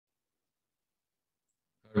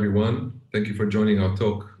Everyone, thank you for joining our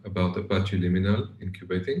talk about Apache Liminal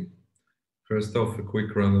Incubating. First off, a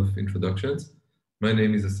quick round of introductions. My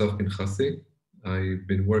name is Assaf Pinhasi. I've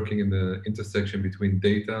been working in the intersection between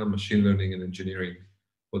data, machine learning, and engineering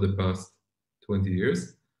for the past 20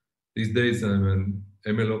 years. These days, I'm an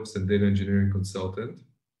MLOps and data engineering consultant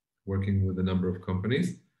working with a number of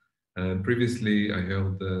companies. And previously, I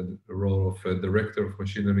held the role of Director of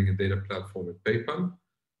Machine Learning and Data Platform at PayPal,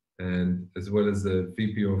 and as well as the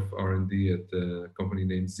VP of R&D at a company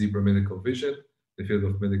named Zebra Medical Vision, the field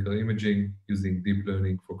of medical imaging using deep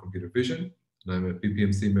learning for computer vision. And I'm a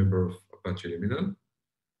PPMC member of Apache Liminal.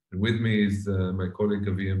 And with me is my colleague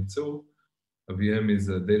Aviem OY. Aviem is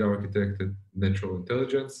a data architect at Natural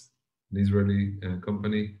Intelligence, an Israeli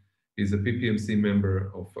company. He's a PPMC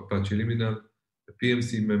member of Apache Liminal, a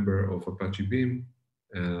PMC member of Apache Beam.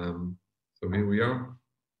 So here we are.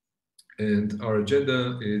 And our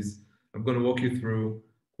agenda is, I'm going to walk you through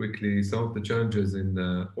quickly some of the challenges in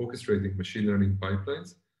orchestrating machine learning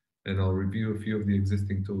pipelines, and I'll review a few of the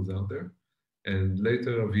existing tools out there. And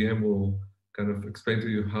later, Aviem will kind of explain to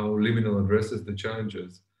you how Liminal addresses the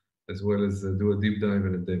challenges, as well as do a deep dive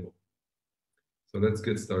and a demo. So let's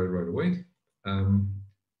get started right away.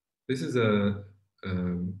 This is a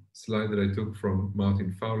slide that I took from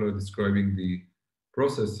Martin Fowler describing the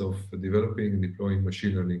process of developing and deploying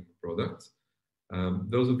machine learning products.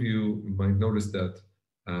 Those of you might notice that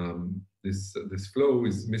this flow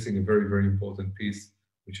is missing a very, very important piece,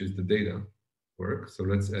 which is the data work. So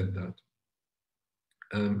let's add that.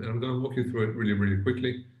 And I'm going to walk you through it really, really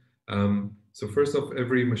quickly. So first off,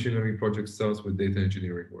 every machine learning project starts with data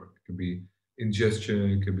engineering work. It could be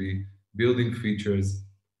ingestion, it could be building features,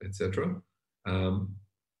 etc.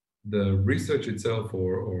 The research itself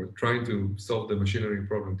or trying to solve the machine learning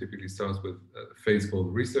problem typically starts with a phase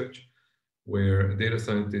called research, where a data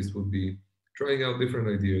scientist would be trying out different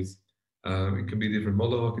ideas. It can be different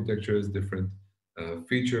model architectures, different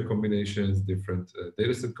feature combinations, different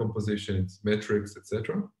dataset compositions, metrics,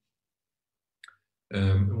 etc.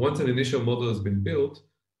 Once an initial model has been built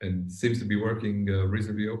and seems to be working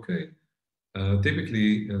reasonably okay,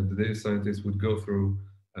 typically the data scientist would go through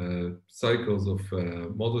cycles of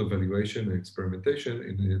model evaluation and experimentation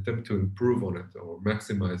in an attempt to improve on it or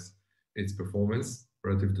maximize its performance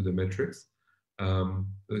relative to the metrics.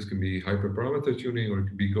 This can be hyperparameter tuning, or it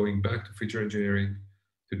can be going back to feature engineering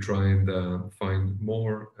to try and find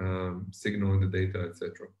more signal in the data,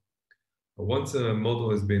 etc. Once a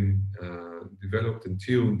model has been developed and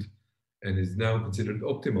tuned and is now considered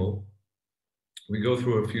optimal, we go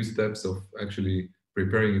through a few steps of actually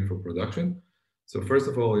preparing it for production. So first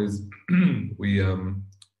of all is we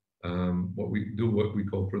what we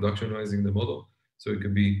call productionizing the model. So it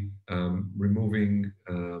could be removing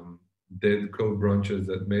dead code branches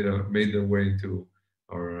that made their way to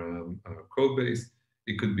our code base.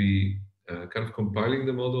 It could be kind of compiling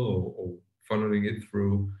the model or funneling it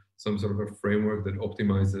through some sort of a framework that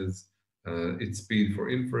optimizes its speed for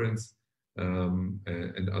inference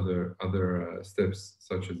and other steps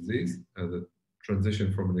such as these that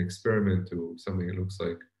transition from an experiment to something that looks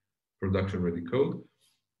like production-ready code.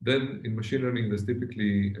 Then in machine learning, there's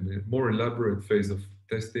typically a more elaborate phase of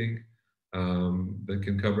testing that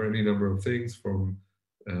can cover any number of things, from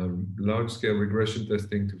large-scale regression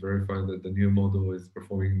testing to verify that the new model is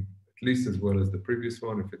performing at least as well as the previous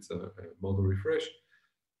one if it's a model refresh,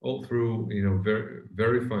 all through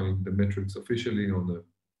verifying the metrics officially on the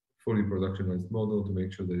fully productionized model to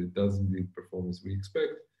make sure that it does indeed perform as we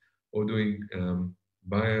expect, or doing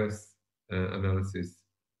bias analysis,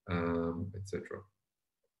 etc.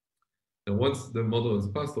 And once the model has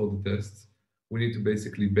passed all the tests, we need to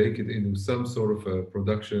basically bake it into some sort of a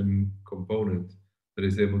production component that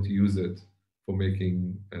is able to use it for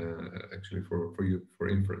making, actually for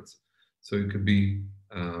inference. So it could be,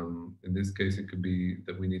 in this case, it could be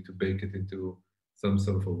that we need to bake it into some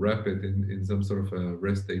sort of a wrapper in some sort of a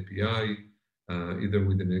REST API, either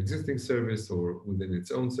within an existing service or within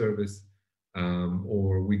its own service,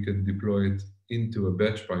 or we could deploy it into a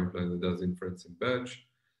batch pipeline that does inference in batch.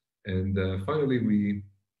 And finally, we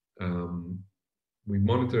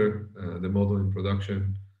monitor the model in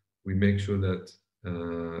production. We make sure that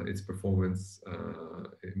its performance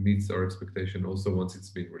meets our expectation also once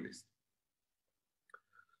it's been released.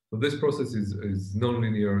 So this process is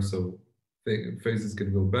non-linear, so phases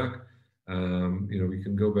can go back. We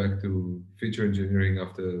can go back to feature engineering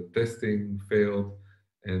after testing failed,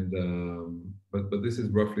 and but this is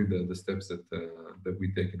roughly the steps that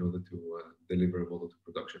we take in order to deliver a model to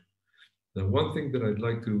production. Now, one thing that I'd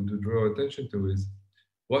like to draw attention to is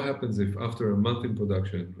what happens if after a month in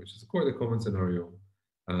production, which is quite a common scenario,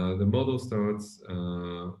 the model starts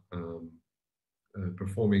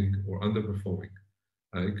performing or underperforming.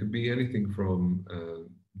 It could be anything from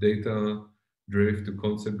data drift to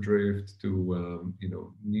concept drift to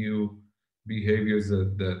new behaviors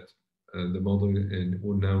that the model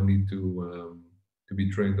will now need to be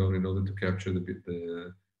trained on in order to capture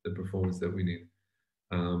the performance that we need.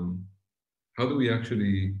 How do we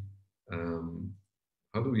actually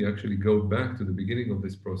go back to the beginning of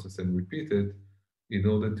this process and repeat it in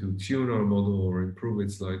order to tune our model or improve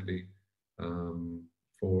it slightly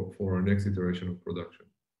for our next iteration of production?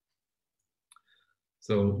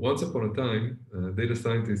 So once upon a time, data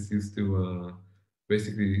scientists used to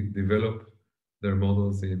basically develop their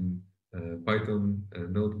models in Python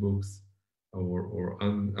notebooks or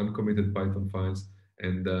uncommitted Python files,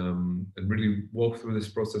 and really walk through this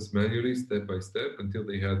process manually, step by step, until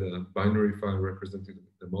they had a binary file representing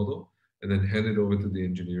the model, and then hand it over to the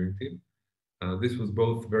engineering team. This was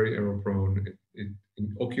both very error-prone. It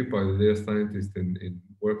occupied the data scientist in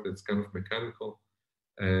work that's kind of mechanical,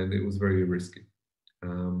 and it was very risky.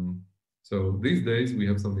 So these days we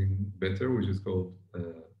have something better, which is called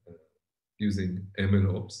using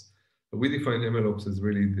MLOps. We define MLOps as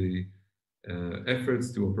really the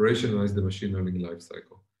efforts to operationalize the machine learning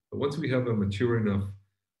lifecycle. But once we have a mature enough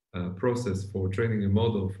process for training a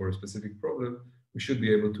model for a specific problem, we should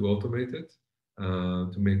be able to automate it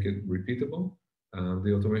to make it repeatable.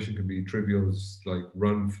 The automation can be trivial, just like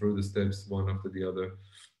run through the steps one after the other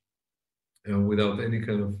without any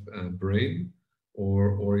kind of brain,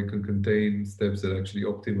 or it can contain steps that actually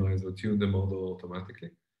optimize or tune the model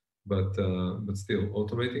automatically, but still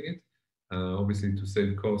automating it. Obviously to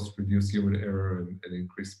save costs, reduce human error, and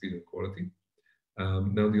increase speed and quality.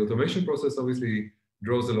 Now the automation process obviously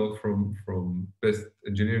draws a lot from best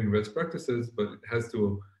engineering best practices, but it has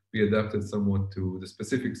to be adapted somewhat to the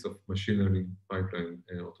specifics of machine learning pipeline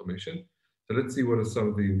and automation. So let's see what are some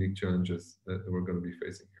of the unique challenges that we're going to be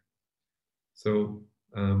facing here. So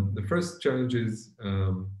the first challenge is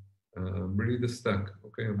really the stack.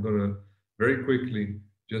 Okay, I'm going to very quickly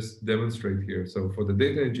just demonstrate here. So for the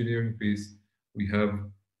data engineering piece, we have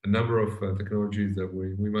a number of technologies that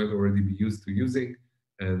we might already be used to using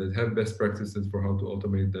and that have best practices for how to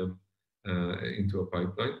automate them into a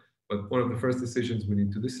pipeline. But one of the first decisions we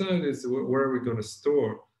need to decide is where are we going to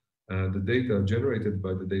store the data generated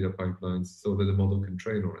by the data pipelines so that the model can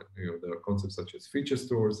train on it. There are concepts such as feature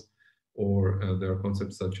stores, or there are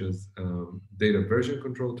concepts such as data version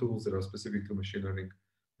control tools that are specific to machine learning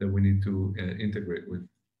that we need to integrate with.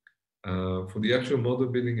 For the actual model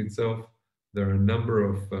building itself, there are a number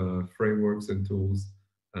of frameworks and tools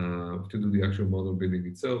to do the actual model building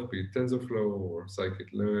itself, be it TensorFlow or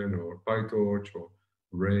scikit-learn or PyTorch or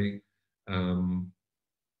Ray. And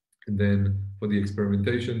then for the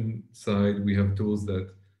experimentation side, we have tools that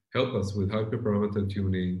help us with hyperparameter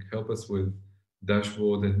tuning, help us with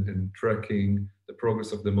dashboard and tracking the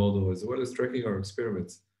progress of the model, as well as tracking our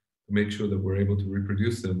experiments to make sure that we're able to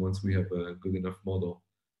reproduce them once we have a good enough model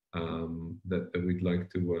that we'd like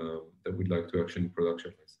to actually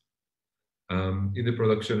productionize. In the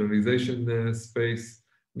productionization space,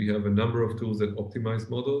 we have a number of tools that optimize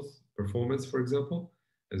models performance, for example,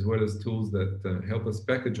 as well as tools that help us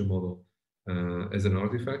package a model as an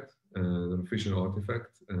artifact, an official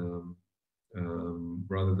artifact,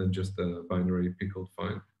 rather than just a binary pickled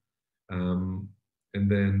file. And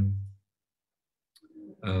then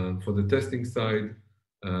for the testing side,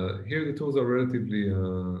 here the tools are relatively,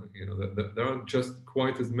 there aren't just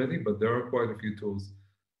quite as many, but there are quite a few tools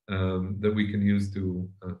that we can use to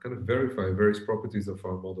kind of verify various properties of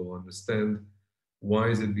our model, understand why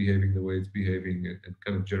is it behaving the way it's behaving, and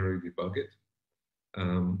kind of generally debug it.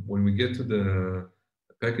 When we get to the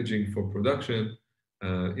packaging for production,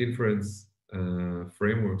 inference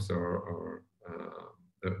frameworks there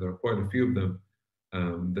are quite a few of them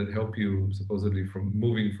that help you supposedly from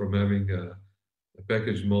moving from having a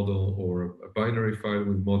packaged model or a binary file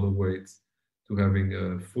with model weights to having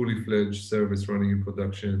a fully fledged service running in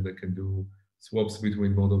production that can do swaps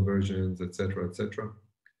between model versions, etc.,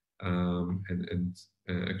 and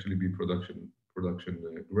actually be production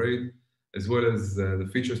grade, as well as the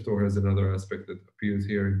feature store has another aspect that appears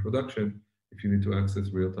here in production if you need to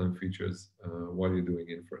access real-time features while you're doing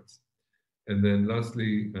inference. And then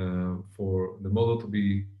lastly, for the model to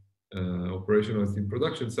be operationalized in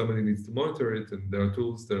production, somebody needs to monitor it, and there are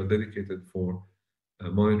tools that are dedicated for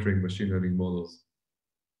monitoring machine learning models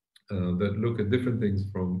that look at different things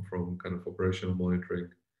from kind of operational monitoring,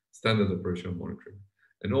 standard operational monitoring.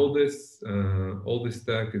 And all this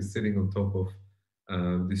stack is sitting on top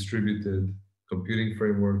of distributed computing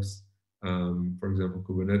frameworks, for example,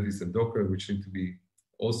 Kubernetes and Docker, which need to be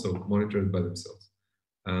also monitored by themselves.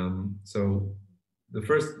 So the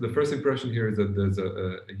first impression here is that there's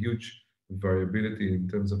a huge variability in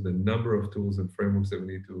terms of the number of tools and frameworks that we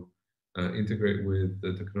need to integrate with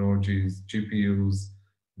the technologies, GPUs,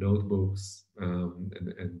 notebooks,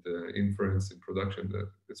 and inference in production.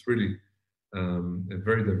 It's really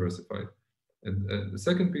very diversified. And the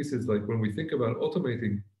second piece is like when we think about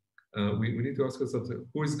automating, we need to ask ourselves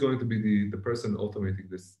who is going to be the person automating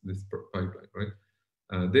this pipeline, right?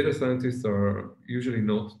 Data scientists are usually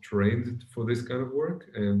not trained for this kind of work,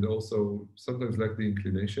 and also sometimes lack the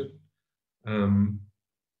inclination.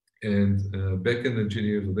 Backend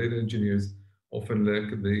engineers or data engineers often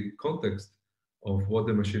lack the context of what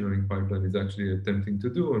the machine learning pipeline is actually attempting to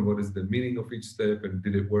do and what is the meaning of each step and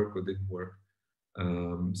did it work or didn't work.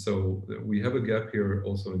 So we have a gap here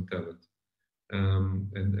also in talent.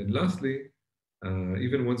 And lastly,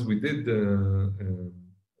 even once we did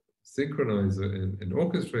synchronize and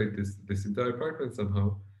orchestrate this entire pipeline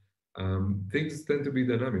somehow, things tend to be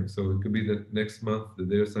dynamic. So it could be that next month the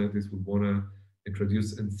data scientists would want to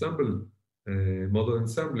introduce ensemble model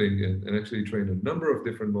ensembling and actually train a number of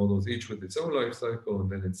different models, each with its own life cycle, and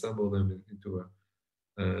then ensemble them into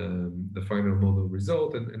the final model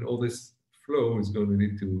result. And all this flow is going to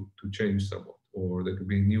need to change somewhat, or there could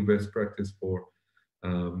be new best practice for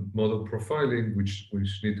model profiling, which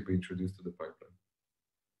need to be introduced to the pipeline.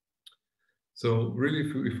 So really,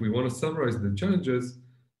 if we want to summarize the challenges,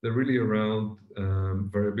 they're really around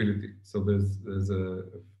variability. So there's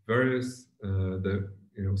various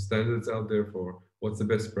standards out there for what's the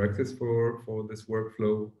best practice for this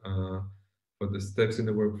workflow, for the steps in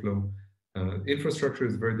the workflow. Infrastructure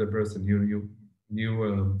is very diverse, and new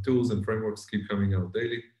tools and frameworks keep coming out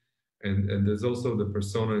daily. And there's also the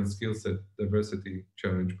persona and skill set diversity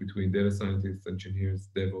challenge between data scientists, engineers,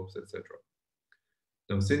 DevOps, etc.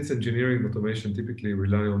 Now, since engineering and automation typically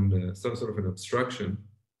rely on some sort of an abstraction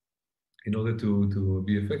in order to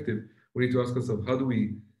be effective, we need to ask ourselves, how do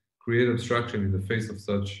we create abstraction in the face of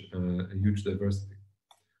such a huge diversity?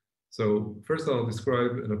 So first I'll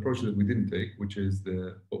describe an approach that we didn't take, which is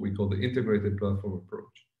what we call the integrated platform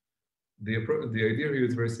approach. The idea here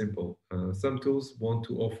is very simple. Some tools want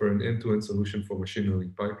to offer an end-to-end solution for machine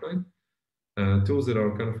learning pipeline, tools that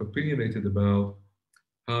are kind of opinionated about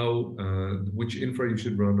how, which infra you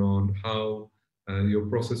should run on, how your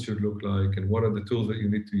process should look like, and what are the tools that you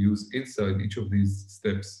need to use inside each of these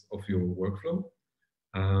steps of your workflow.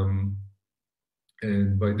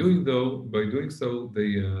 And by doing so,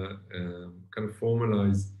 they kind of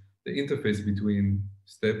formalize the interface between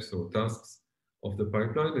steps or tasks of the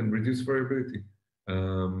pipeline and reduce variability.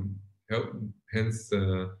 Hence,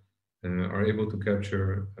 are able to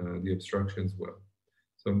capture the abstractions well.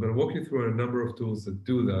 So I'm going to walk you through a number of tools that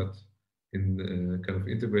do that in kind of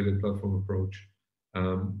integrated platform approach.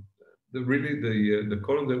 The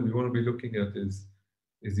column that we want to be looking at is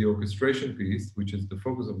the orchestration piece, which is the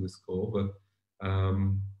focus of this call,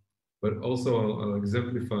 but also I'll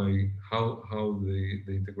exemplify how the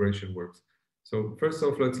integration works. So first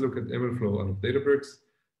off, let's look at MLflow out of Databricks.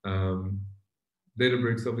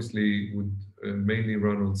 Databricks obviously would mainly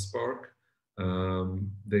run on Spark.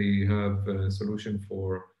 They have a solution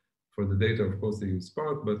for the data. Of course, they use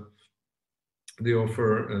Spark, but they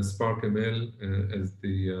offer Spark ML as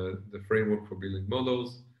the framework for building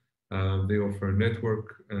models. They offer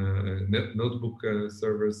notebook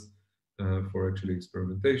servers for actually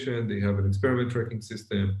experimentation. They have an experiment tracking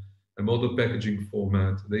system, a model packaging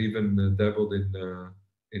format. They even dabbled in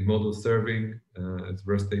model serving as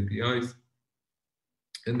REST APIs.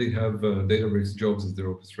 And they have Databricks Jobs as their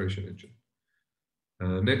orchestration engine.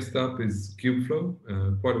 Next up is Kubeflow,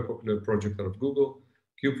 quite a popular project out of Google.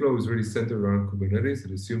 Kubeflow is really centered around Kubernetes.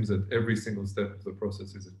 It assumes that every single step of the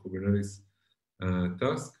process is a Kubernetes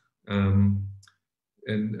task. And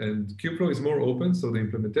Kubeflow is more open, so the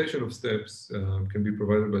implementation of steps can be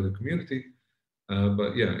provided by the community.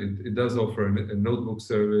 But yeah, it does offer a notebook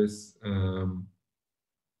service.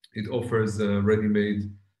 It offers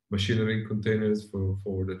ready-made machine learning containers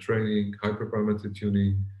for the training, hyperparameter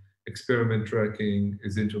tuning, experiment tracking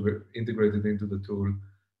is integrated into the tool.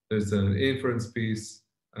 There's an inference piece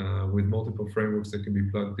with multiple frameworks that can be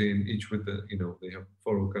plugged in, each with they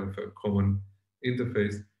follow kind of a common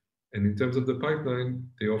interface. And in terms of the pipeline,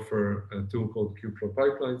 they offer a tool called Kubeflow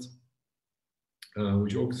Pipelines,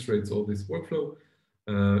 which orchestrates all this workflow,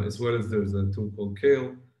 as well as there's a tool called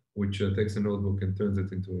Kale, which takes a notebook and turns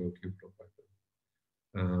it into a Kubeflow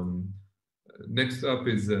pipeline. Next up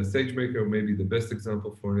is SageMaker, maybe the best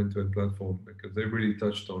example for an end-to-end platform, because they really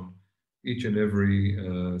touched on each and every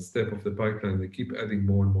step of the pipeline. They keep adding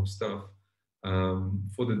more and more stuff.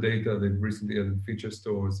 For the data, they've recently added feature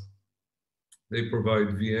stores. They provide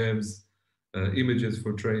VMs, images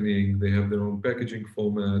for training. They have their own packaging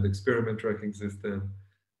format, experiment tracking system,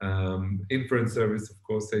 inference service. Of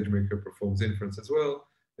course, SageMaker performs inference as well.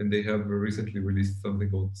 And they have recently released something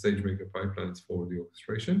called SageMaker pipelines for the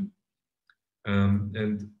orchestration.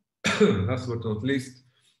 And last but not least,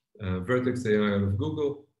 Vertex AI out of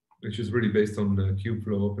Google, which is really based on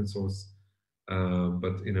Kubeflow open source,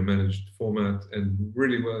 but in a managed format and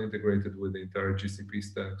really well integrated with the entire GCP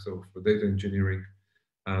stack. So for data engineering,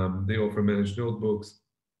 they offer managed notebooks.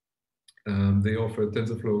 They offer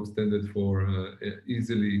TensorFlow extended for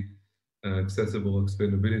easily accessible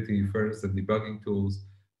explainability, fairness, and debugging tools.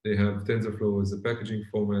 They have TensorFlow as a packaging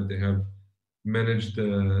format. They have managed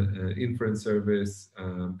inference service.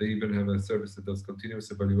 They even have a service that does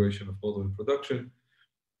continuous evaluation of model in production.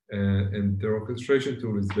 And their orchestration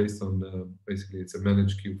tool is based on, basically, it's a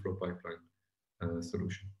managed Kubeflow pipeline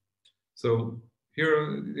solution. So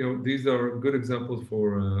here, these are good examples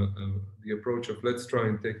for the approach of let's try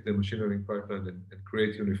and take the machine learning pipeline and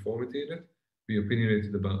create uniformity in it, be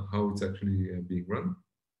opinionated about how it's actually being run.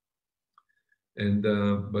 And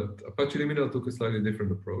but Apache Liminal took a slightly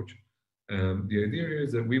different approach. The idea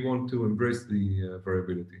is that we want to embrace the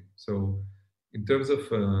variability. So in terms of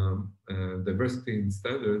diversity in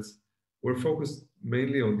standards, we're focused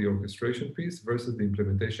mainly on the orchestration piece versus the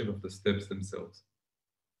implementation of the steps themselves.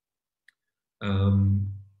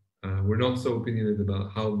 We're not so opinionated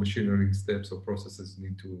about how machine learning steps or processes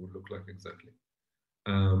need to look like exactly.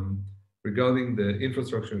 Regarding the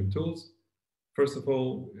infrastructure and tools, first of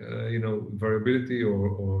all, variability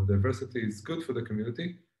or diversity is good for the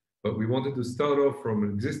community, but we wanted to start off from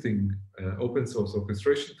existing open source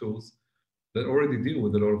orchestration tools that already deal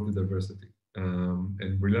with a lot of the diversity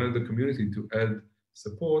and rely on the community to add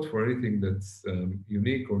support for anything that's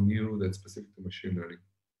unique or new that's specific to machine learning.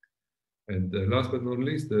 And last but not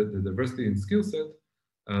least, the diversity in skill set.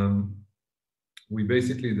 We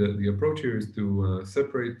basically, the approach here is to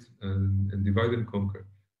separate and divide and conquer.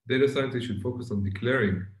 Data scientists should focus on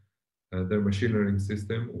declaring their machine learning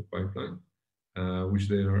system or pipeline, which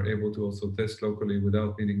they are able to also test locally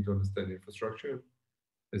without needing to understand infrastructure,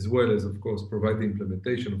 as well as, of course, provide the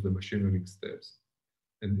implementation of the machine learning steps.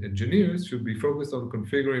 And engineers should be focused on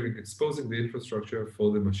configuring and exposing the infrastructure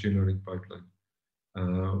for the machine learning pipeline,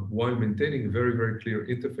 while maintaining a very, very clear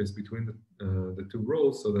interface between the two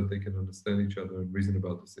roles so that they can understand each other and reason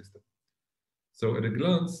about the system. So at a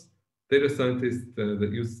glance, data scientist that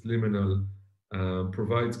uses Liminal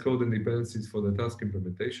provides code and dependencies for the task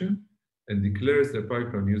implementation and declares their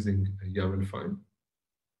pipeline using a YAML file.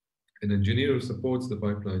 An engineer who supports the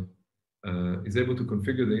pipeline is able to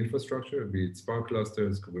configure the infrastructure, be it Spark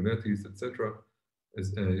clusters, Kubernetes, etc.,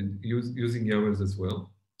 using YAMLs as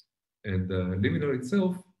well. And Liminal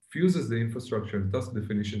itself fuses the infrastructure and task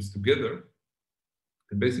definitions together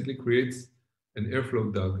and basically creates an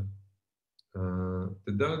Airflow DAG.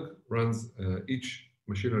 The DAG runs each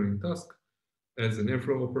machine learning task as an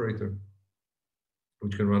Airflow operator,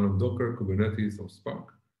 which can run on Docker, Kubernetes, or Spark.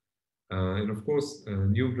 And of course,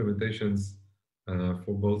 new implementations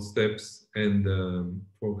for both steps and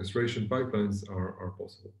for orchestration pipelines are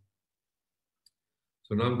possible.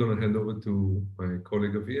 So now I'm going to hand over to my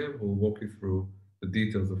colleague Aviem, who will walk you through the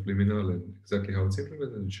details of Liminal and exactly how it's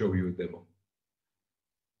implemented and show you a demo.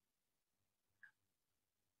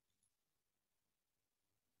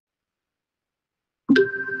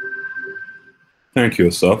 Thank you,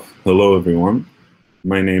 Assaf. Hello, everyone.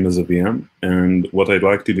 My name is Aviem, and what I'd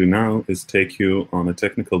like to do now is take you on a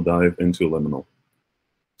technical dive into Liminal.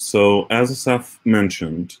 So, as Assaf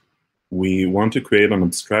mentioned, we want to create an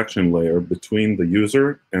abstraction layer between the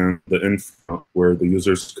user and the infra where the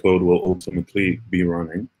user's code will ultimately be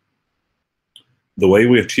running. The way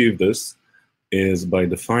we achieve this is by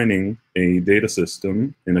defining a data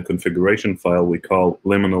system in a configuration file we call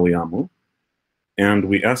liminal YAML, and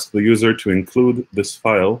we ask the user to include this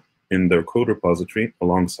file in their code repository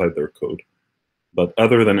alongside their code. But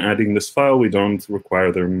other than adding this file, we don't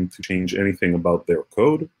require them to change anything about their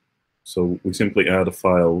code. So we simply add a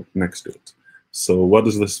file next to it. So what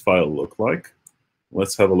does this file look like?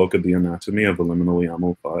 Let's have a look at the anatomy of a liminal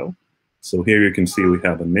YAML file. So here you can see we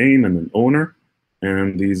have a name and an owner,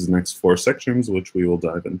 and these next 4 sections, which we will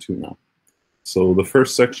dive into now. So the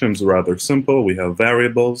first section is rather simple. We have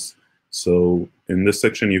variables. So in this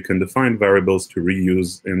section, you can define variables to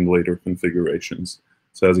reuse in later configurations.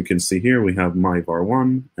 So as you can see here, we have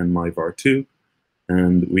myvar1 and myvar2,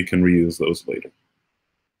 and we can reuse those later.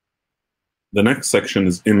 The next section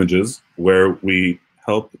is images, where we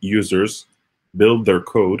help users build their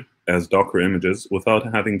code as Docker images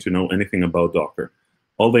without having to know anything about Docker.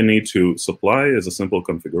 All they need to supply is a simple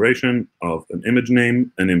configuration of an image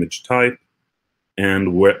name, an image type,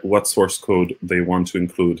 and what source code they want to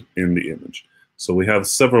include in the image. So we have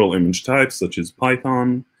several image types, such as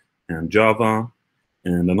Python and Java,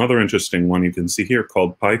 and another interesting one you can see here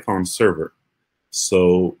called Python server.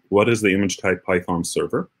 So what is the image type Python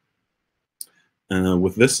server?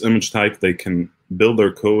 With this image type, they can build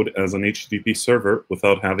their code as an HTTP server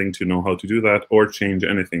without having to know how to do that or change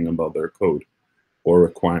anything about their code or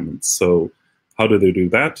requirements. So how do they do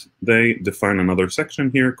that? They define another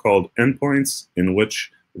section here called endpoints, in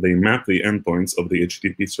which they map the endpoints of the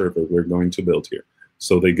HTTP server we're going to build here.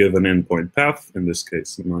 So they give an endpoint path, in this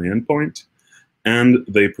case, my endpoint, and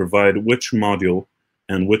they provide which module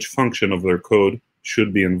and which function of their code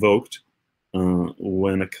should be invoked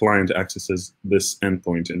when a client accesses this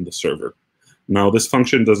endpoint in the server. Now, this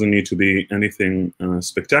function doesn't need to be anything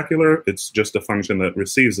spectacular. It's just a function that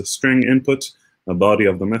receives a string input, a body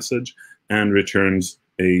of the message, and returns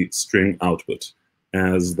a string output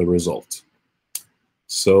as the result.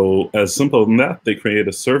 So as simple as that, they create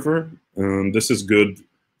a server. This is good,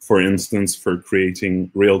 for instance, for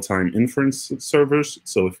creating real-time inference servers.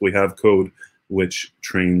 So if we have code which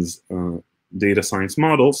trains data science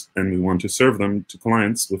models and we want to serve them to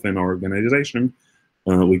clients within our organization,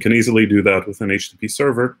 we can easily do that with an HTTP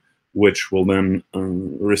server, which will then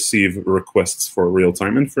receive requests for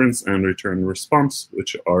real-time inference and return response,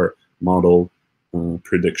 which are model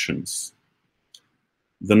predictions.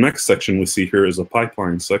 The next section we see here is a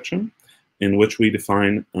pipeline section, in which we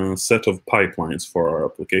define a set of pipelines for our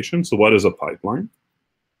application. So what is a pipeline?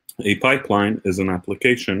 A pipeline is an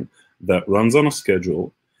application that runs on a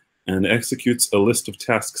schedule and executes a list of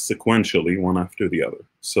tasks sequentially, one after the other.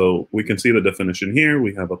 So we can see the definition here.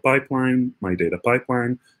 We have a pipeline, my data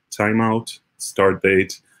pipeline, timeout, start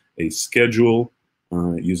date, a schedule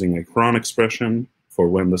using a cron expression for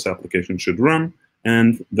when this application should run,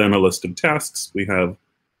 and then a list of tasks. We have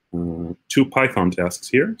two Python tasks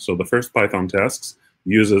here. So the first Python tasks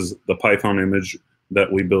uses the Python image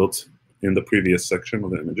that we built in the previous section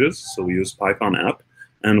of images. So we use Python app,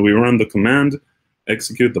 and we run the command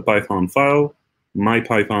execute the Python file,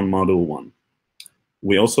 myPython-module1.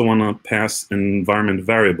 We also want to pass environment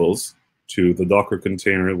variables to the Docker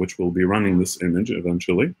container, which will be running this image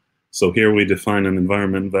eventually. So here we define an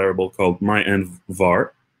environment variable called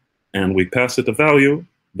myEnvVar, and we pass it a value,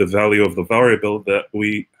 the value of the variable that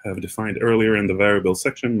we have defined earlier in the variable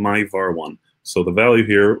section, myVar1. So the value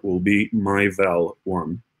here will be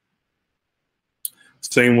myval1.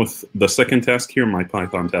 Same with the second task here,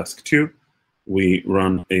 myPython task 2. We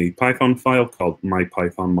run a Python file called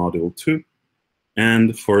myPython-module2.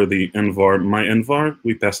 And for the myEnvVar,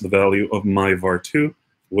 we pass the value of myvar2,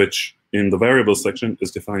 which in the variable section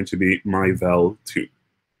is defined to be myval2.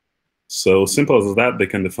 So simple as that, they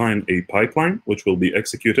can define a pipeline, which will be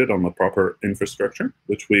executed on the proper infrastructure,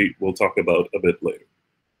 which we will talk about a bit later.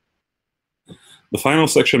 The final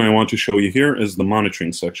section I want to show you here is the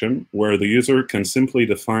monitoring section, where the user can simply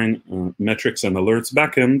define metrics and alerts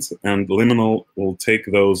backends, and Liminal will take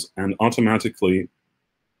those and automatically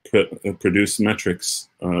produce metrics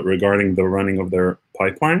regarding the running of their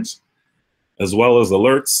pipelines, as well as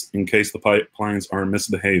alerts in case the pipelines are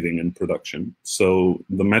misbehaving in production. So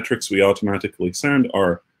the metrics we automatically send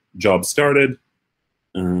are job started,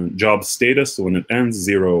 job status when it ends,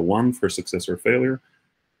 0 or 1 for success or failure,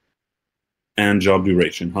 and job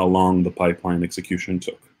duration, how long the pipeline execution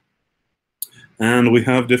took. And we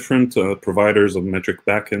have different providers of metric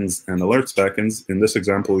backends and alerts backends. In this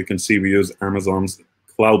example, we can see we use Amazon's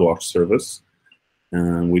CloudWatch service,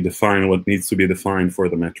 and we define what needs to be defined for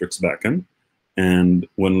the metrics backend. And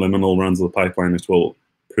when Liminal runs the pipeline, it will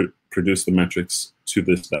produce the metrics to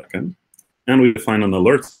this backend. And we define an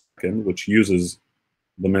alerts backend, which uses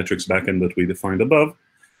the metrics backend that we defined above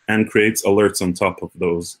and creates alerts on top of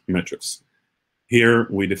those metrics. Here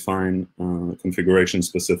we define configuration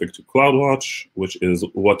specific to CloudWatch, which is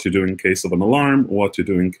what to do in case of an alarm, what to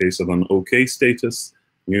do in case of an OK status.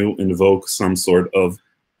 You invoke some sort of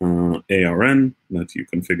ARN that you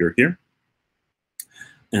configure here.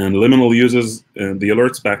 And Liminal uses the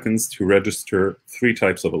alerts backends to register 3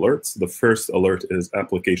 types of alerts. The first alert is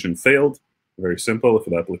application failed. Very simple. If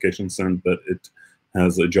the application sends that it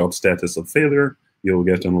has a job status of failure, you'll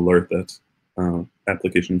get an alert that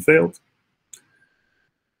application failed.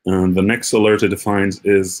 And the next alert it defines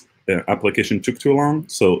is application took too long.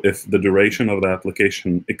 So if the duration of the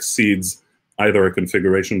application exceeds either a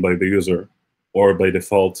configuration by the user or by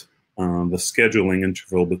default the scheduling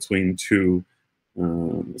interval between 2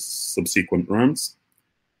 subsequent runs,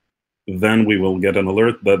 then we will get an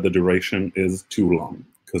alert that the duration is too long,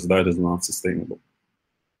 because that is not sustainable.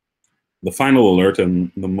 The final alert,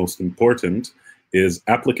 and the most important, is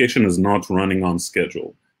application is not running on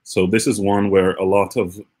schedule. So this is one where a lot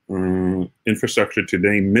of infrastructure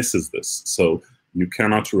today misses this. So you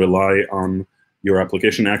cannot rely on your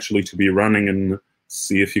application actually to be running and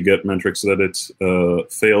see if you get metrics that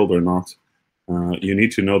it failed or not. You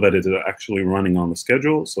need to know that it is actually running on the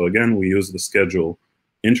schedule. So again, we use the schedule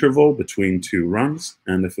interval between two runs.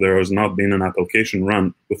 And if there has not been an application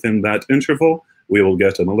run within that interval, we will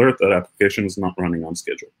get an alert that application is not running on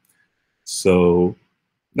schedule. So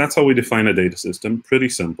that's how we define a data system. Pretty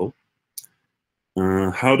simple.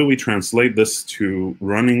 How do we translate this to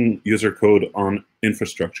running user code on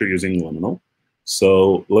infrastructure using Liminal?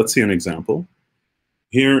 So let's see an example.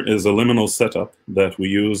 Here is a Liminal setup that we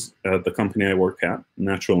use at the company I work at,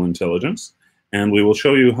 Natural Intelligence. And we will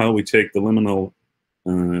show you how we take the Liminal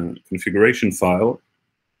configuration file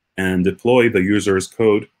and deploy the user's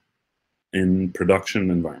code in production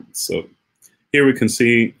environments. So here we can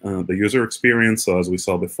see the user experience. So as we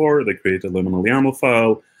saw before, they create a Liminal YAML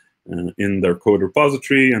file in their code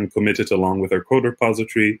repository and commit it along with their code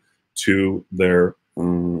repository to their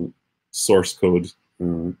source code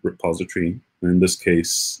repository. In this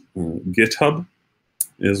case, GitHub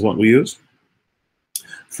is what we use.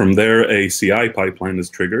 From there, a CI pipeline is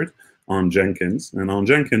triggered on Jenkins. And on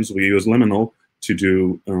Jenkins, we use Liminal to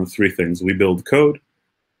do three things. We build code,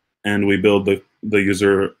 and we build the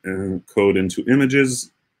user code into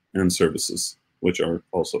images and services, which are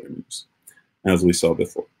also images, as we saw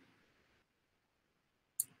before.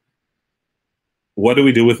 What do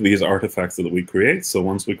we do with these artifacts that we create? So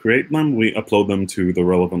once we create them, we upload them to the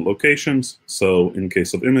relevant locations. So in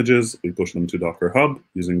case of images, we push them to Docker Hub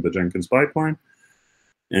using the Jenkins pipeline.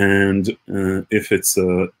 And if it's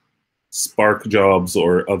Spark jobs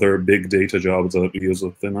or other big data jobs that we use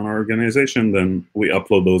within our organization, then we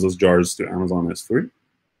upload those as jars to Amazon S3.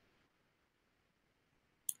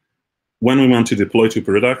 When we want to deploy to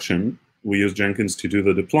production, we use Jenkins to do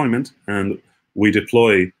the deployment, and we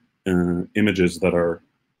deploy images that are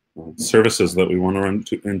services that we want to run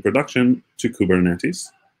in production to Kubernetes.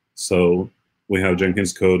 So we have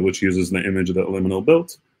Jenkins code, which uses the image that Liminal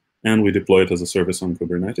built, and we deploy it as a service on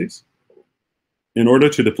Kubernetes. In order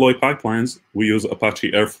to deploy pipelines, we use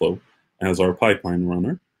Apache Airflow as our pipeline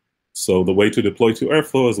runner. So the way to deploy to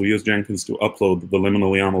Airflow is we use Jenkins to upload the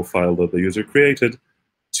Liminal YAML file that the user created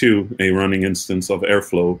to a running instance of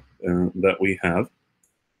Airflow that we have.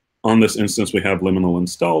 On this instance, we have Liminal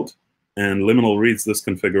installed, and Liminal reads this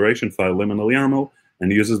configuration file, Liminal YAML,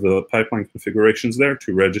 and uses the pipeline configurations there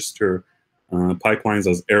to register pipelines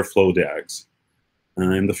as Airflow DAGs.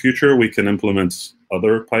 In the future, we can implement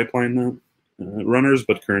other pipeline runners,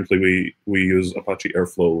 but currently we use Apache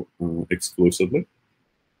Airflow exclusively.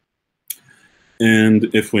 And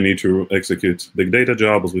if we need to execute big data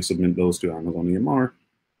jobs, we submit those to Amazon EMR.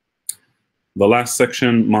 The last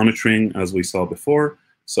section, monitoring, as we saw before.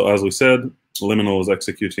 So as we said, Liminal is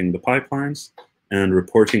executing the pipelines and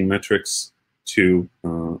reporting metrics to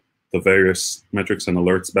the various metrics and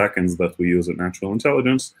alerts backends that we use at Natural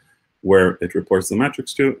Intelligence, where it reports the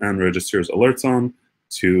metrics to and registers alerts on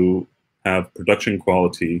to have production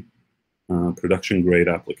quality, production grade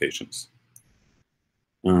applications.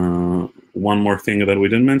 One more thing that we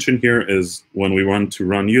didn't mention here is when we want to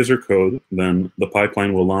run user code, then the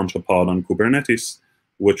pipeline will launch a pod on Kubernetes,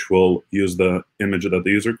 which will use the image that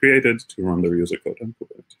the user created to run their user code on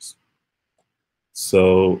Kubernetes.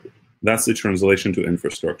 So that's the translation to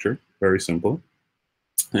infrastructure, very simple.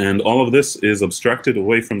 And all of this is abstracted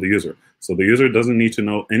away from the user. So the user doesn't need to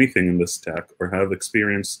know anything in this stack or have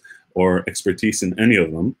experience or expertise in any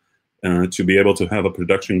of them to be able to have a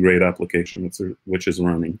production-grade application which is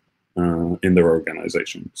running in their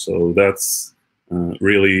organization. So that's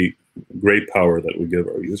really great power that we give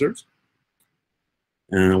our users.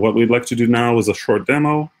 And what we'd like to do now is a short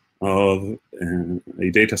demo of a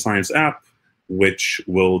data science app which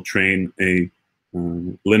will train a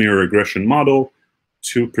linear regression model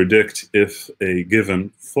to predict if a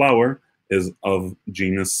given flower is of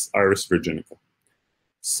genus Iris virginica.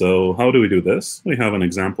 So how do we do this? We have an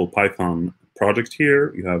example Python project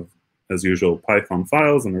here. You have, as usual, Python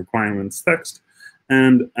files and requirements text.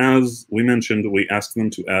 And as we mentioned, we asked them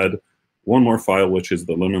to add one more file, which is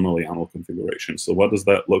the Liminal YAML configuration. So what does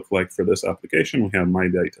that look like for this application? We have my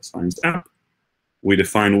data science app. We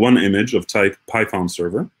define one image of type Python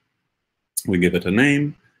server. We give it a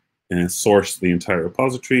name and source the entire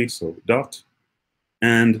repository, so dot.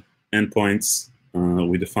 And endpoints,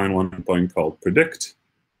 we define one endpoint called predict,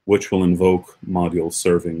 which will invoke module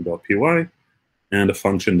serving.py. and a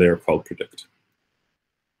function there called predict.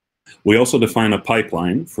 We also define a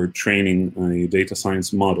pipeline for training a data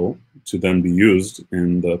science model to then be used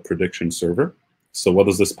in the prediction server. So what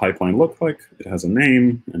does this pipeline look like? It has a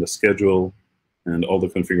name and a schedule and all the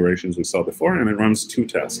configurations we saw before, and it runs two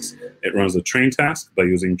tasks. It runs a train task by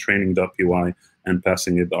using training.py and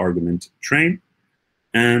passing it the argument train,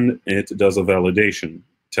 and it does a validation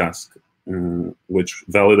task, which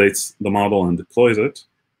validates the model and deploys it,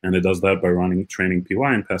 and it does that by running training.py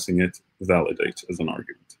and passing it validate as an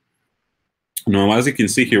argument. Now, as you can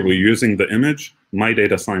see here, we're using the image, my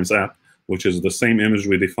data science app, which is the same image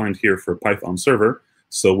we defined here for Python server,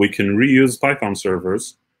 so we can reuse Python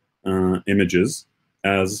servers images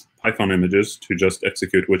as Python images to just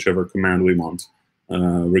execute whichever command we want.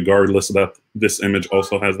 Regardless that this image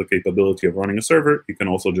also has the capability of running a server, you can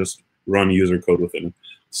also just run user code within it.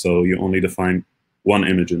 So you only define one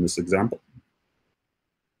image in this example.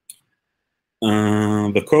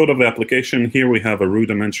 The code of the application, here we have a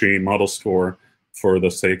rudimentary model store for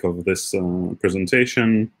the sake of this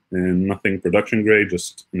presentation, and nothing production grade,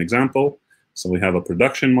 just an example. So we have a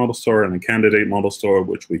production model store and a candidate model store,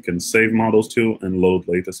 which we can save models to and load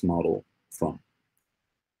latest model from.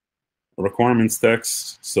 Requirements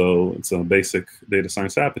text, so it's a basic data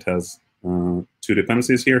science app. It has two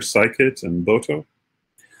dependencies here, scikit and boto,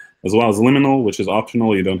 as well as Liminal, which is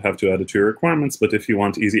optional. You don't have to add it to your requirements, but if you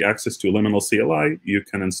want easy access to Liminal CLI, you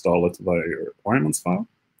can install it via your requirements file.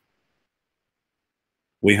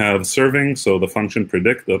 We have serving, so the function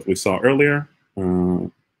predict that we saw earlier.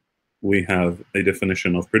 We have a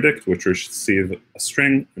definition of predict, which receives a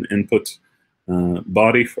string, an input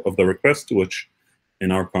body of the request, which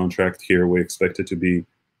in our contract here, we expect it to be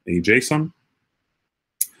a JSON.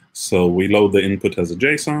 So we load the input as a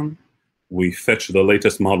JSON. We fetch the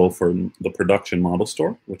latest model from the production model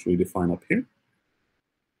store, which we define up here.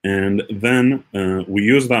 And then we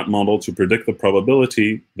use that model to predict the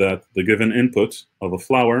probability that the given input of a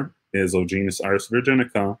flower is of genus Iris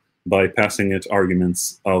virginica by passing it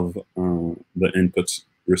arguments of the input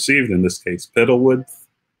received, in this case, petal width.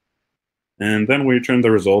 And then we return the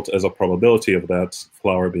result as a probability of that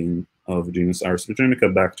flower being of genus Iris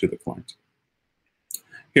virginica back to the client.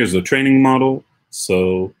 Here's the training model.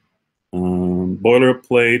 So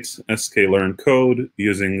boilerplate scikit-learn code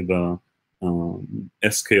using the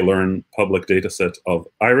scikit-learn public dataset of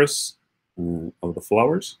Iris, of the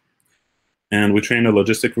flowers. And we train a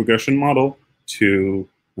logistic regression model to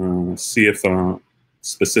see if a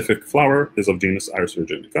specific flower is of genus Iris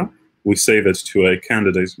virginica. We save it to a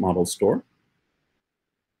candidate model store.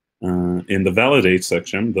 In the validate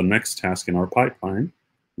section, the next task in our pipeline,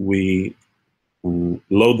 we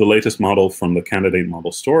load the latest model from the candidate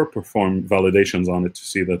model store, perform validations on it to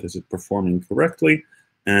see that is it performing correctly,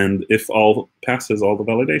 and if all passes all the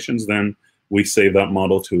validations, then we save that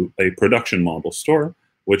model to a production model store,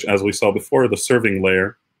 which, as we saw before, the serving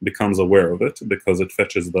layer becomes aware of it because it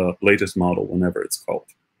fetches the latest model whenever it's called.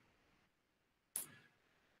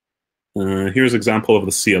 Here's an example of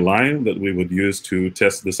the CLI that we would use to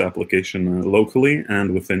test this application locally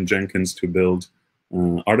and within Jenkins to build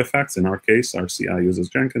artifacts. In our case, our CI uses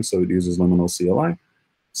Jenkins, so it uses Liminal CLI.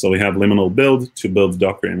 So we have Liminal build to build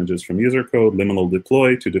Docker images from user code, Liminal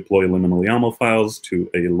deploy to deploy Liminal YAML files to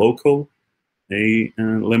a local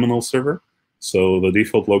Liminal server. So the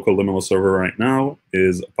default local Liminal server right now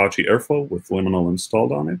is Apache Airflow with Liminal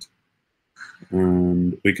installed on it.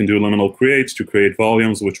 And we can do Liminal create to create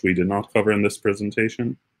volumes, which we did not cover in this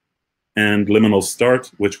presentation. And Liminal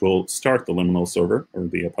start, which will start the Liminal server, or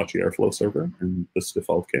the Apache Airflow server in this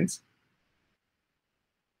default case.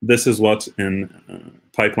 This is what in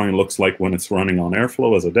pipeline looks like when it's running on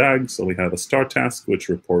Airflow as a DAG. So we have a start task, which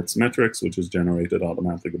reports metrics, which is generated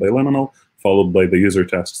automatically by Liminal, followed by the user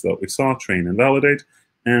tasks that we saw, train and validate,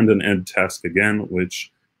 and an end task again,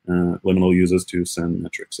 which Liminal uses to send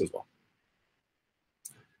metrics as well.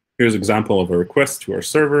 Here's an example of a request to our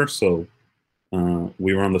server. So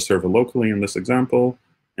we run the server locally in this example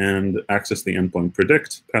and access the endpoint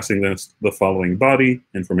predict, passing this the following body,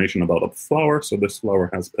 information about a flower. So this flower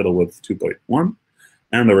has petal width 2.1.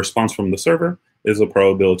 And the response from the server is the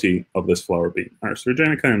probability of this flower being Iris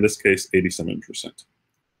virginica, in this case, 87%.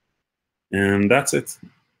 And that's it.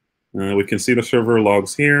 We can see the server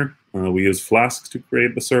logs here. We use Flask to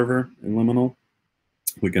create the server in Liminal.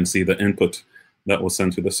 We can see the input that was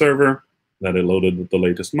sent to the server, that it loaded the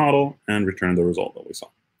latest model, and returned the result that we saw.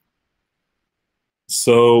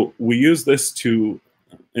 So we use this to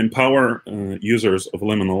empower users of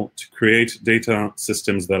Liminal to create data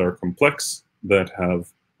systems that are complex, that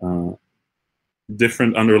have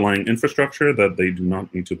different underlying infrastructure that they do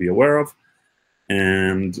not need to be aware of,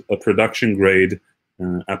 and a production-grade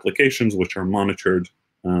applications which are monitored,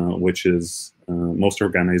 which is most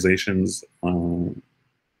organizations'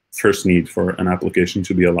 first need for an application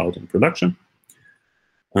to be allowed in production.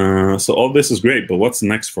 So all this is great, but what's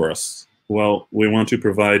next for us? Well, we want to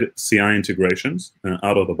provide CI integrations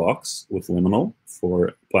out of the box with Liminal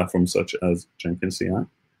for platforms such as Jenkins CI.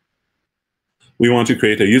 We want to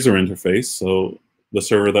create a user interface. So the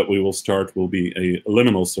server that we will start will be a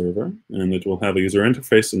Liminal server, and it will have a user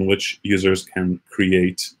interface in which users can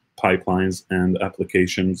create pipelines and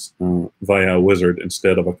applications via a wizard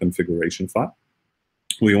instead of a configuration file.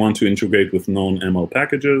 We want to integrate with known ML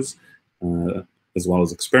packages, as well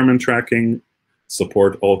as experiment tracking,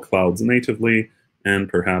 support all clouds natively, and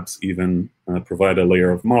perhaps even provide a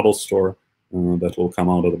layer of model store that will come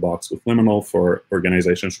out of the box with Liminal for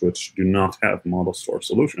organizations which do not have model store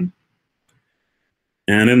solution.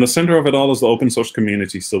 And in the center of it all is the open source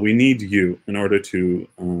community. So we need you in order to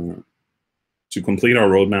complete our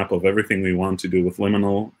roadmap of everything we want to do with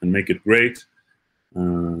Liminal and make it great.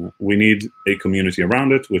 We need a community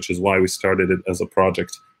around it, which is why we started it as a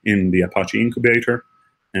project in the Apache Incubator.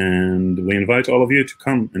 And we invite all of you to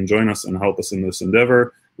come and join us and help us in this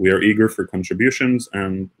endeavor. We are eager for contributions,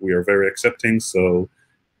 and we are very accepting. So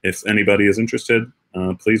if anybody is interested,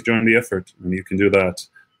 please join the effort. And you can do that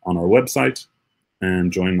on our website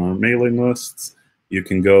and join our mailing lists. You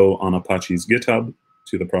can go on Apache's GitHub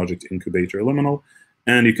to the project Incubator Liminal,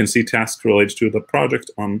 and you can see tasks related to the project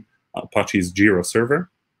on Apache's Jira server.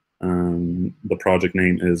 The project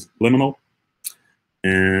name is Liminal.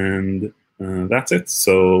 And that's it.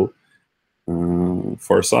 So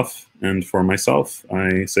for Assaf and for myself,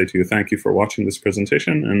 I say to you, thank you for watching this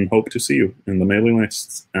presentation and hope to see you in the mailing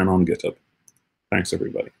lists and on GitHub. Thanks,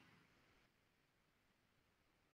 everybody.